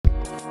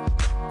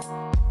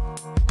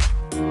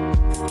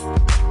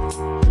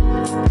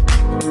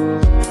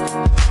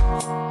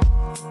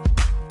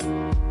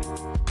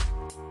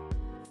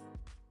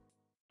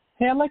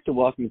I'd like to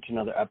welcome you to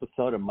another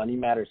episode of Money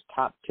Matters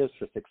Top Tips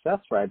for Success,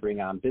 where I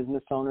bring on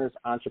business owners,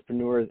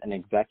 entrepreneurs, and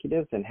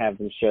executives and have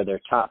them share their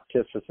top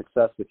tips for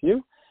success with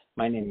you.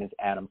 My name is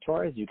Adam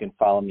Torres. You can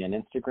follow me on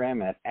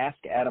Instagram at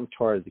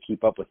AskAdamTorres to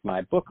keep up with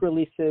my book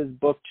releases,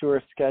 book tour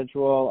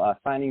schedule,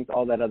 signings,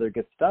 all that other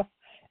good stuff.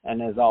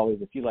 And as always,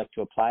 if you'd like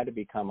to apply to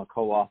become a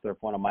co-author of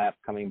one of my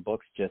upcoming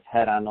books, just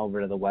head on over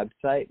to the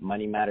website,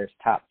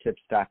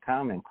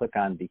 moneymatterstoptips.com, and click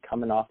on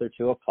Become an Author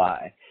to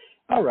apply.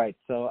 All right,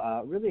 so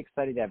really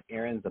excited to have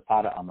Aaron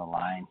Zapata on the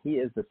line. He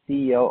is the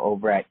CEO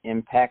over at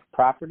Impact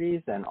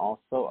Properties and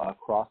also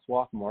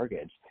Crosswalk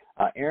Mortgage.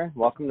 Aaron,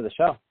 welcome to the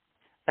show.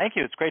 Thank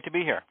you. It's great to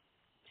be here.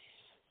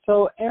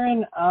 So,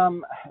 Aaron,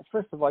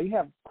 first of all, you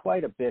have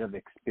quite a bit of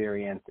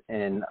experience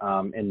in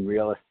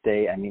real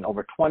estate. I mean,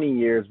 over 20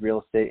 years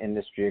real estate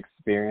industry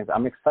experience.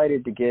 I'm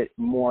excited to get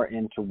more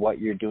into what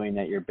you're doing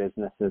at your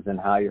businesses and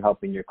how you're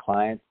helping your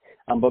clients.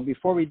 But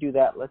before we do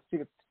that, let's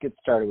get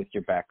started with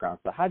your background.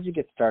 So how did you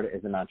get started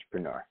as an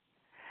entrepreneur?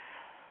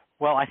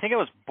 Well, I think I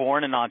was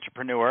born an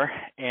entrepreneur,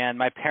 and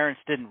my parents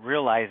didn't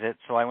realize it,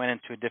 so I went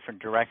into a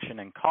different direction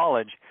in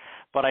college.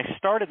 But I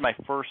started my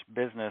first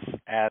business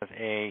as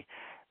a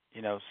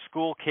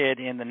school kid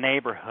in the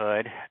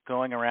neighborhood,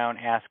 going around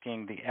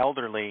asking the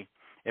elderly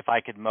if I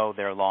could mow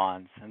their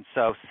lawns. And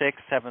so 6th,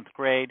 7th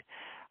grade,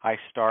 I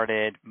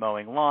started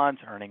mowing lawns,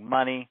 earning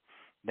money.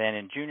 Then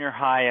in junior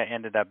high, I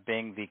ended up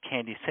being the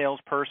candy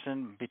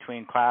salesperson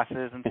between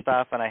classes and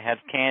stuff, and I had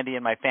candy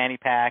in my fanny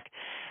pack.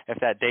 If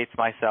that dates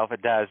myself,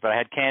 it does. But I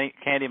had candy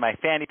in my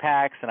fanny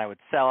packs, and I would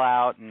sell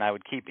out, and I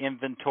would keep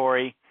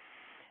inventory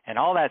and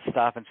all that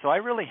stuff. And so I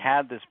really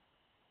had this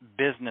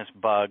business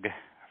bug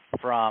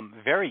from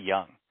very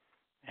young,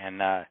 and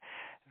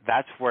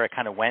that's where it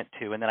kind of went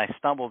to. And then I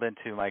stumbled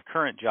into my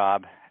current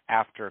job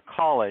after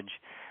college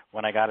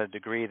when I got a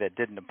degree that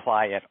didn't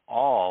apply at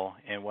all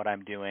in what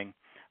I'm doing.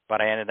 But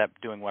I ended up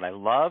doing what I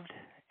loved,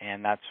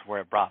 and that's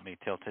where it brought me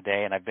till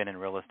today. And I've been in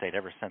real estate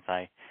ever since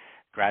I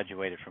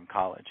graduated from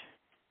college.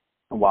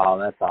 Wow,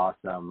 that's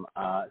awesome.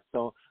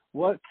 So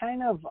what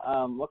kind of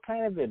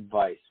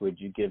advice would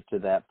you give to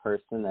that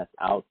person that's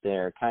out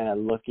there kind of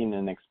looking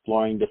and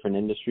exploring different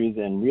industries?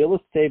 And real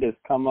estate has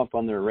come up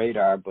on their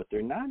radar, but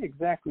they're not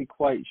exactly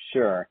quite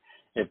sure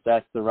if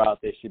that's the route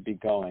they should be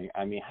going.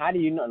 I mean, how do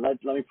you know?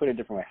 Let me put it a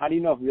different way. How do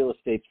you know if real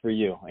estate's for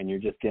you and you're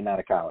just getting out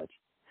of college?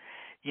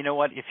 You know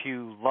what? If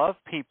you love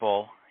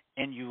people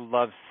and you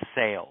love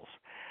sales,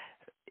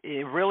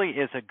 it really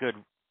is a good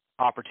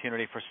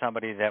opportunity for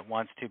somebody that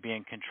wants to be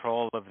in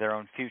control of their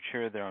own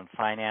future, their own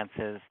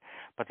finances,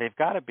 but they've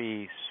got to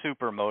be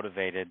super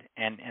motivated,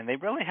 and they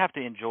really have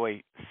to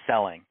enjoy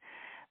selling,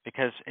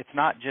 because it's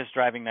not just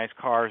driving nice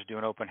cars,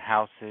 doing open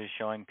houses,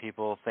 showing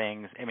people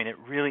things. I mean, it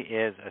really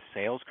is a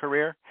sales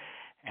career.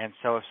 And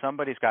so if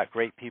somebody's got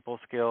great people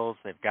skills,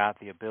 they've got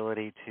the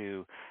ability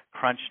to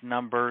crunch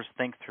numbers,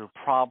 think through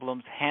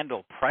problems,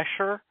 handle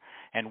pressure,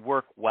 and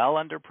work well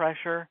under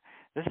pressure,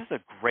 this is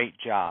a great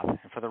job.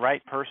 And for the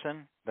right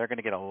person, they're going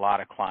to get a lot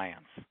of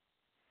clients.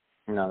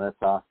 No,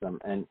 that's awesome.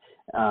 And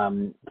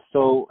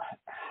so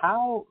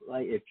how,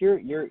 like, if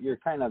you're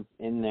kind of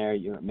in there,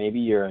 maybe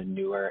you're a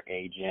newer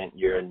agent,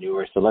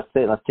 so let's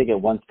take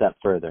it one step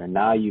further.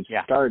 Now you've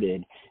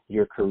started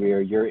your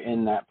career, you're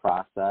in that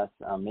process.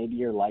 Maybe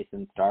you're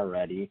licensed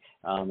already,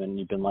 and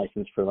you've been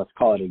licensed for, let's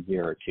call it, a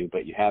year or two,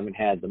 but you haven't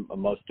had the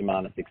most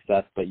amount of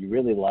success, but you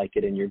really like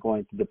it and you're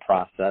going through the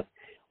process.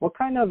 What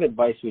kind of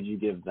advice would you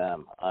give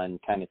them on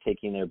kind of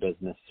taking their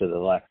business to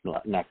the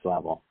next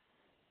level?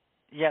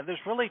 Yeah, there's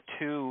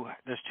two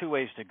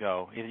ways to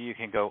go. Either you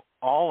can go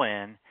all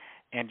in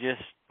and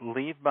just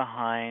leave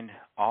behind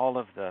all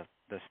of the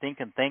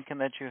stinking thinking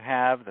that you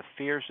have, the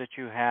fears that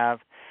you have,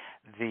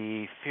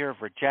 the fear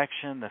of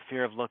rejection, the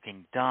fear of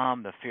looking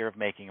dumb, the fear of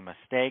making a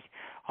mistake.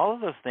 All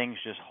of those things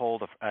just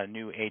hold a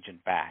new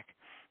agent back,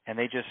 and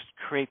they just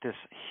create this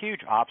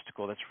huge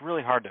obstacle that's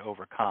really hard to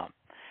overcome.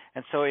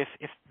 And so if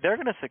they're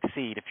going to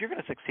succeed, if you're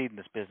going to succeed in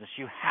this business,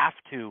 you have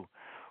to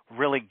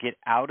really get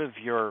out of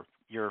your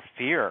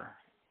fear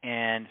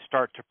and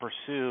start to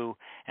pursue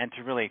and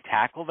to really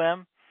tackle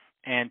them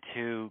and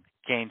to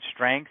gain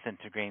strength and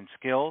to gain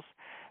skills.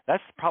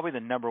 That's probably the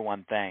number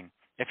one thing.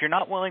 If you're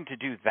not willing to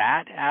do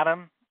that,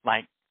 Adam,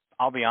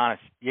 I'll be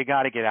honest, you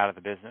got to get out of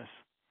the business.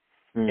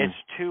 It's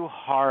too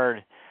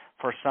hard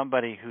for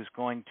somebody who's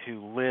going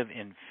to live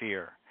in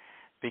fear,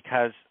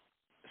 because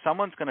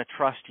someone's going to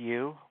trust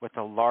you with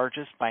the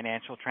largest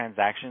financial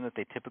transaction that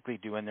they typically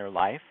do in their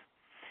life,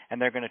 and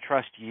they're going to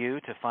trust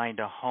you to find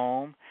a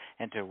home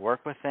and to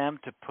work with them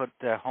to put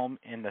the home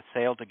in the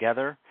sale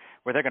together,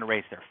 where they're going to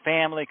raise their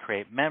family,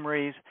 create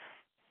memories.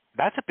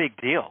 That's a big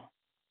deal.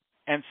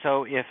 And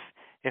so if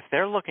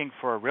they're looking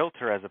for a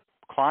realtor as a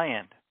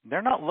client,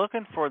 they're not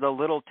looking for the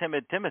little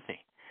timid Timothy.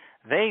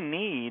 They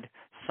need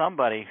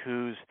somebody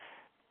who's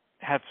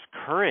has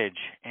courage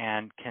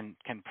and can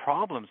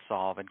problem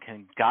solve and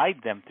can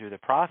guide them through the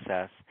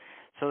process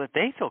so that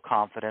they feel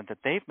confident that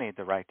they've made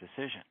the right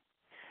decision.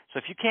 So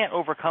if you can't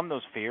overcome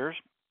those fears,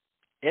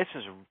 this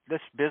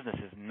business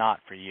is not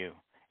for you.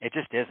 It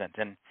just isn't.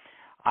 And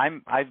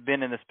I've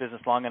been in this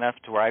business long enough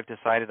to where I've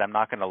decided I'm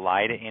not going to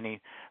lie to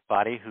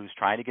anybody who's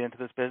trying to get into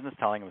this business,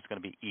 telling them it's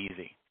going to be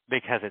easy,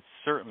 because it's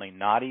certainly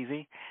not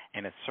easy,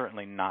 and it's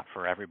certainly not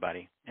for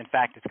everybody. In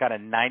fact, it's got a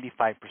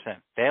 95%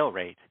 fail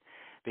rate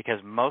because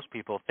most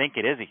people think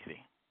it is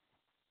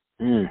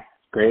easy.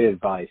 Great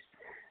advice.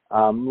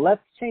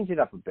 Let's change it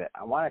up a bit.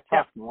 I want to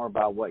talk more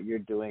about what you're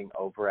doing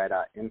over at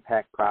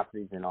Impact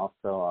Properties and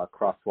also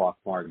Crosswalk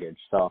Mortgage.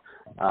 So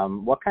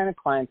what kind of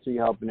clients are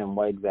you helping, and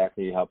what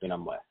exactly are you helping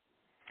them with?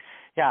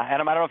 Yeah,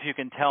 Adam, I don't know if you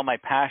can tell, my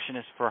passion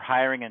is for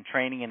hiring and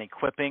training and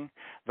equipping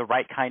the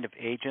right kind of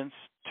agents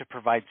to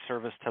provide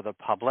service to the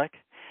public.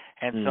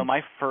 And so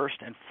my first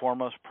and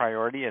foremost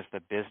priority as the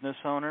business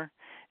owner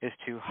is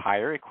to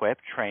hire, equip,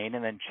 train,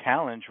 and then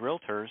challenge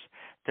realtors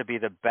to be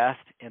the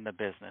best in the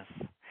business.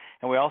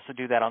 And we also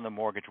do that on the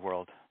mortgage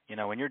world. You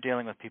know, when you're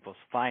dealing with people's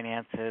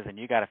finances and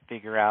you got to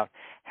figure out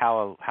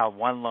how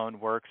one loan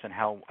works and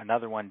how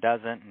another one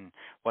doesn't and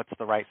what's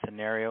the right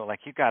scenario, like,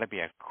 you got to be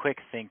a quick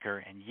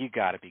thinker and you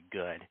got to be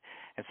good.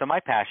 And so my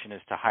passion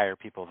is to hire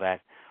people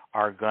that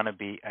are going to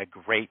be a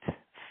great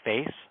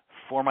face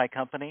for my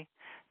company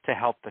to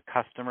help the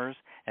customers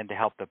and to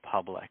help the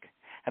public.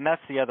 And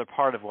that's the other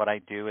part of what I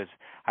do, is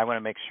I want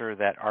to make sure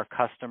that our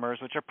customers,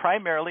 which are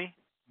primarily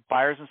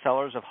buyers and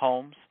sellers of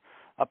homes,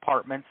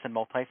 apartments, and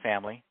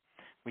multifamily,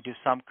 we do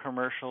some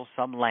commercial,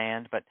 some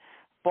land, but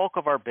bulk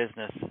of our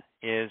business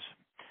is,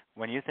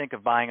 when you think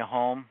of buying a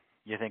home,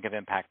 you think of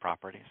Impact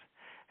Properties.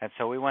 And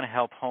so we want to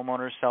help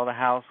homeowners sell the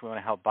house. We want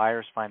to help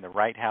buyers find the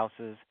right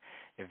houses,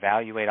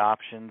 evaluate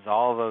options,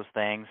 all of those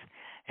things.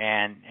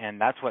 And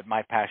that's what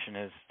my passion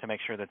is, to make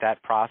sure that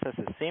that process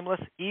is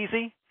seamless,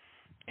 easy,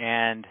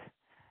 and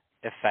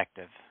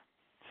effective.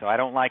 So I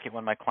don't like it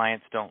when my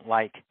clients don't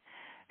like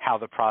how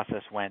the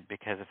process went,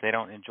 because if they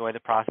don't enjoy the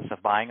process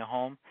of buying a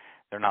home,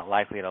 they're not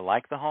likely to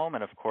like the home.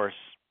 And, of course,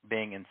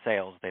 being in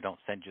sales, they don't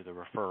send you the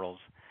referrals,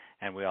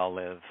 and we all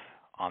live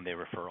on the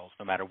referrals,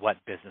 no matter what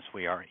business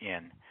we are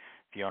in.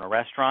 If you own a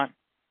restaurant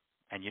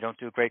and you don't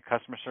do great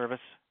customer service,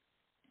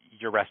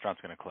 your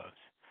restaurant's going to close.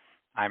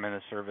 I'm in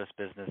the service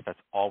business. That's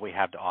all we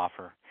have to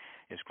offer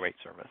is great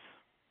service.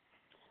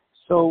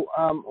 So,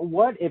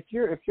 what if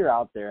you're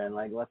out there and,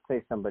 like, let's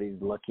say somebody's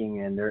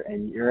looking and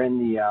you're in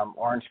the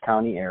Orange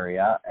County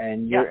area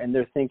and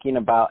they're thinking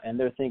about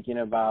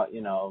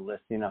you know,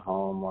 listing a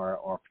home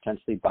or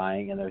potentially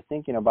buying, and they're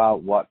thinking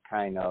about what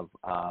kind of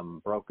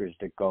brokers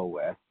to go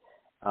with.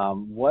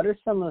 What are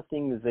some of the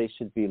things they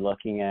should be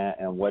looking at,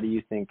 and what do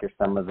you think are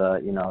some of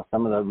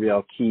the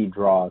real key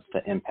draws to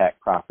Impact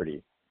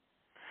Properties?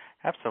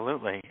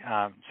 Absolutely.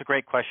 It's a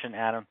great question,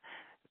 Adam.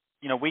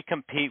 You know, we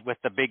compete with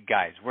the big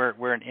guys.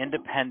 We're an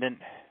independent.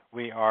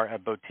 We are a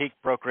boutique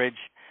brokerage.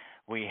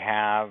 We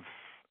have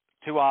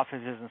 2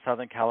 offices in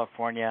Southern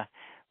California,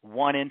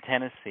 1 in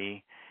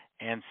Tennessee.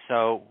 And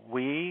so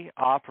we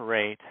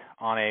operate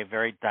on a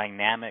very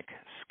dynamic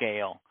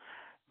scale.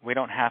 We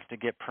don't have to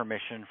get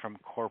permission from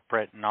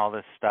corporate and all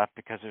this stuff,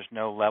 because there's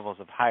no levels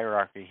of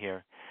hierarchy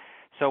here.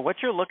 So what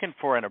you're looking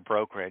for in a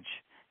brokerage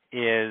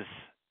is,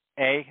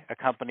 a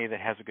company that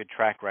has a good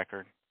track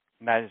record.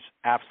 And that is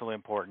absolutely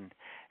important.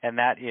 And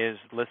that is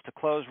list to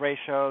close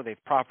ratio.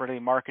 They've properly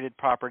marketed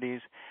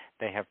properties.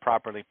 They have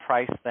properly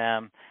priced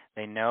them.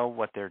 They know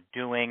what they're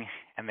doing,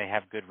 and they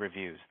have good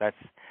reviews. That's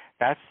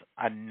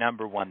a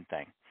number one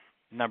thing.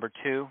 Number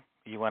 2,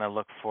 you want to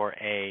look for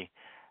a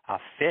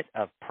fit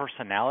of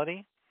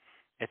personality.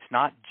 It's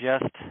not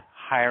just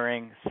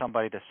hiring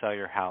somebody to sell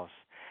your house.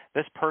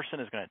 This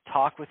person is going to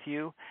talk with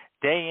you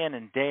day in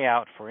and day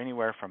out for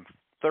anywhere from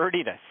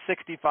 30 to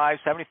 65,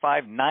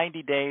 75,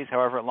 90 days,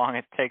 however long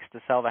it takes to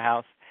sell the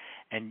house.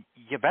 And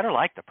you better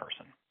like the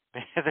person,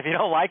 because if you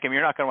don't like him,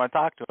 you're not going to want to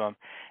talk to him.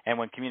 And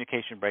when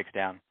communication breaks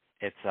down,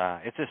 it's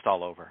just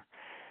all over.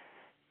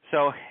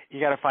 So you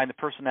got to find the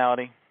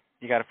personality.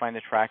 You got to find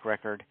the track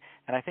record.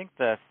 And I think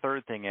the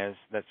third thing is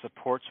that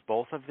supports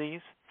both of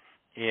these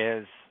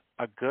is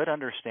a good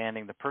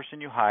understanding. The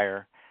person you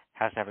hire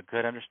has to have a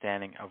good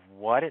understanding of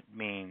what it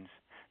means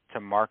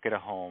to market a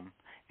home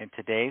in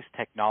today's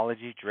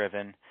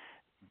technology-driven,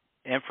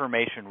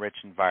 information-rich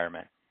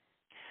environment.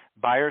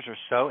 Buyers are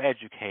so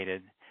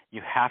educated,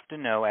 you have to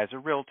know as a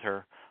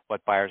realtor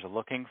what buyers are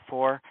looking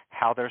for,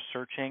 how they're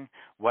searching,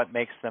 what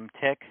makes them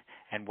tick,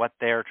 and what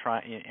they're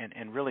trying,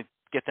 and really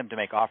get them to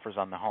make offers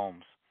on the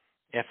homes.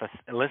 If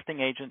a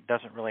listing agent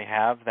doesn't really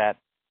have that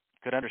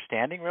good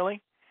understanding,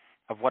 really,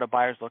 of what a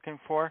buyer's looking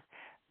for,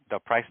 they'll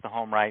price the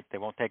home right, they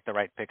won't take the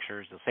right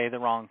pictures, they'll say the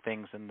wrong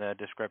things in the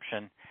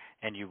description,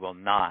 and you will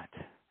not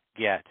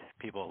get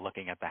people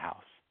looking at the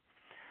house.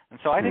 And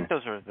so I think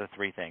those are the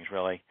 3 things,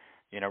 really.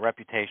 You know,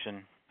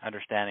 reputation,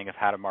 understanding of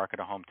how to market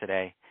a home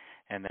today,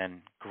 and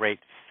then great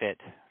fit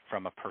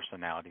from a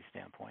personality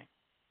standpoint.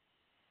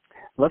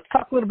 Let's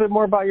talk a little bit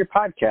more about your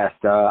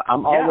podcast.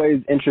 I'm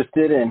always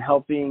interested in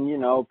helping, you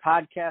know,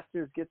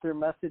 podcasters get their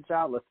message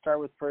out. Let's start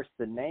with first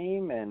the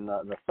name and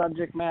the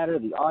subject matter,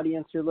 the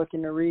audience you're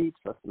looking to reach.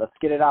 Let's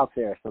get it out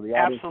there so the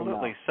audience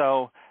Absolutely. can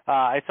know. So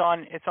It's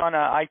on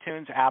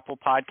iTunes, Apple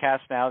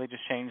Podcasts now. They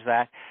just changed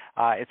that.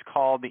 It's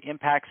called the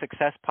Impact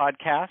Success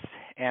Podcast,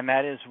 and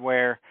that is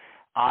where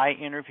I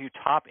interview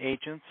top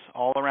agents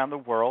all around the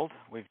world.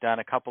 We've done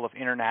a couple of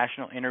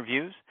international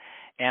interviews,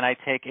 and I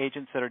take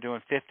agents that are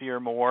doing 50 or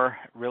more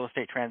real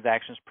estate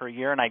transactions per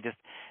year, and I just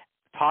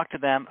talk to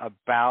them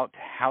about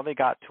how they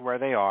got to where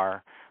they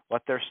are,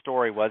 what their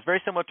story was,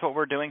 very similar to what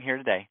we're doing here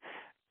today,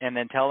 and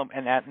then tell them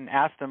and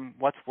ask them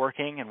what's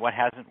working and what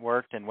hasn't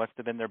worked and what's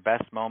been their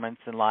best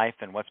moments in life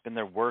and what's been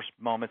their worst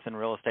moments in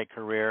real estate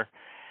career.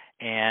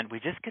 And we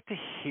just get to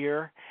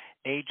hear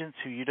agents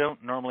who you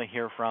don't normally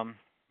hear from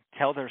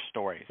tell their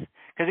stories,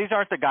 because these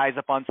aren't the guys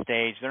up on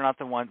stage. They're not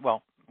the one.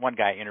 Well, one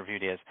guy I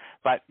interviewed is,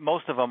 but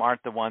most of them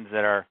aren't the ones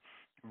that are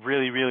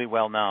really, really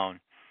well known.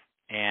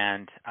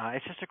 And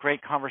it's just a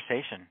great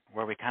conversation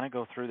where we kind of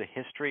go through the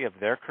history of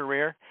their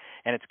career,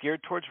 and it's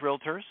geared towards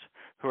realtors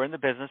who are in the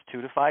business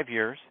 2 to 5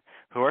 years,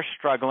 who are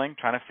struggling,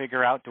 trying to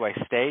figure out, do I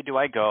stay, do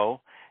I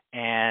go?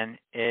 And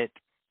it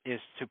is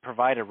to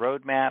provide a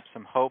roadmap,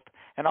 some hope,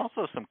 and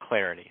also some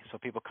clarity, so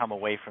people come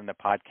away from the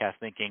podcast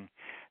thinking,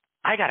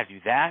 I got to do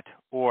that,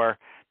 or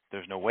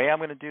there's no way I'm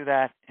going to do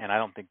that, and I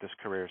don't think this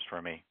career is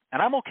for me. And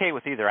I'm okay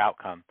with either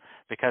outcome,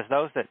 because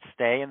those that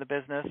stay in the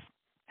business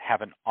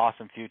have an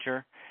awesome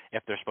future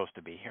if they're supposed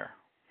to be here.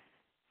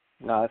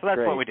 No, that's so that's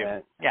great. What we do.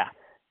 Yeah.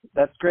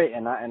 That's great,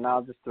 and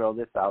I'll just throw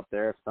this out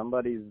there. If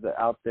somebody's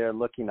out there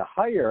looking to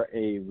hire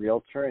a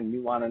realtor and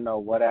you want to know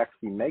what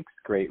actually makes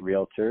great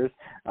realtors,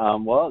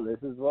 well, this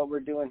is what we're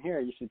doing here.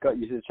 You should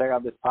check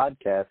out this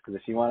podcast, because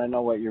if you want to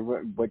know what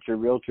your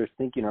realtor's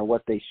thinking or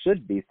what they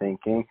should be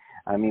thinking,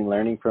 I mean,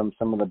 learning from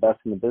some of the best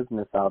in the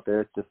business out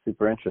there, it's just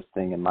super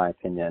interesting, in my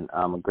opinion.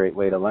 A great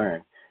way to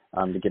learn,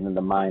 to get in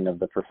the mind of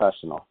the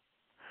professional.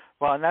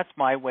 Well, and that's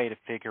my way to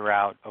figure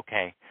out,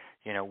 okay,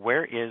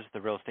 where is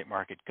the real estate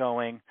market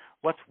going?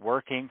 What's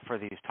working for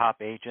these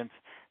top agents?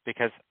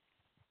 Because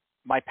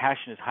my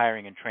passion is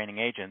hiring and training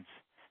agents,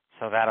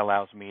 so that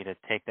allows me to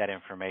take that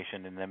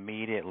information and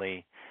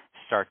immediately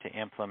start to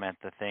implement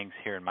the things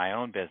here in my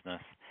own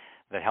business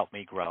that help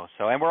me grow.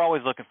 And we're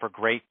always looking for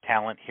great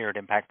talent here at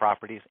Impact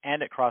Properties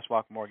and at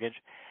Crosswalk Mortgage,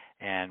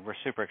 and we're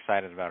super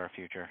excited about our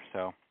future.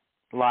 So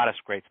a lot of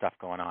great stuff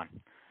going on.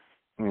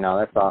 No,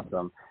 that's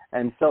awesome.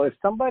 And so if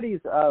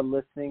somebody's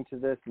listening to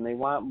this and they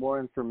want more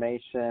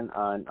information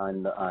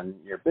on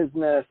your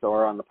business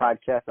or on the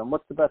podcast, then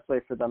what's the best way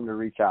for them to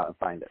reach out and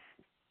find it?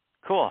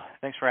 Cool.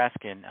 Thanks for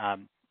asking.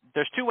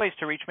 There's 2 ways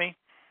to reach me.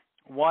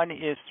 One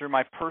is through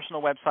my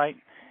personal website,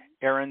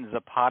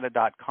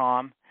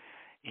 AaronZapata.com,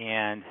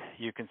 and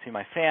you can see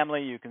my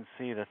family. You can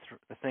see the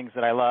things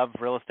that I love,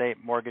 real estate,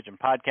 mortgage, and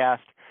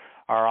podcast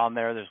are on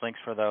there. There's links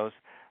for those.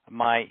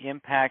 My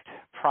Impact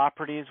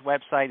Properties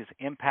website is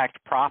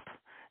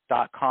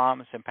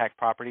impactprop.com. It's Impact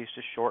Properties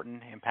to shorten,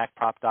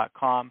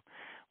 impactprop.com.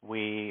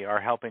 We are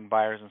helping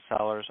buyers and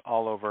sellers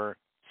all over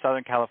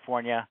Southern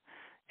California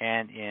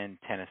and in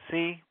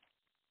Tennessee.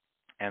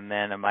 And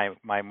then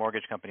my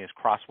mortgage company is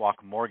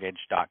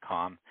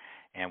crosswalkmortgage.com,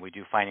 and we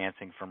do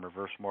financing from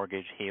reverse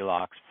mortgage,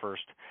 HELOCs,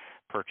 first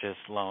purchase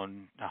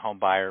loan,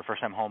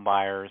 first-time home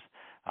buyers,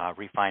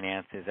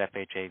 refinances,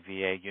 FHA,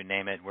 VA, you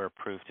name it. We're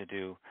approved to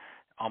do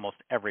almost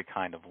every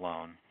kind of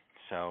loan.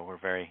 So we're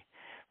very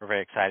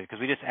excited because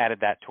we just added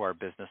that to our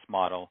business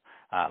model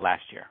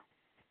last year.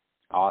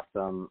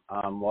 Awesome.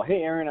 Well,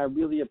 hey, Aaron, I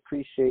really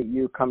appreciate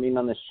you coming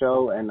on the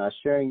show and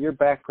sharing your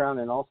background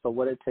and also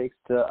what it takes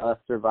to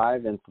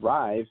survive and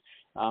thrive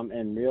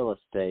in real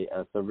estate.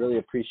 So really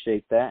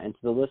appreciate that. And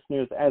to the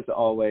listeners, as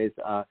always,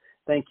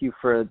 thank you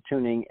for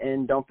tuning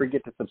in. Don't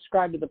forget to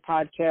subscribe to the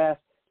podcast,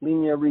 leave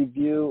me a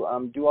review,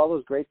 do all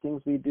those great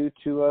things we do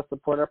to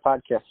support our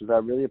podcasters. I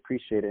really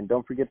appreciate it. And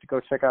don't forget to go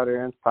check out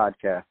Aaron's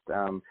podcast.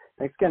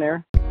 Thanks again,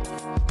 Aaron.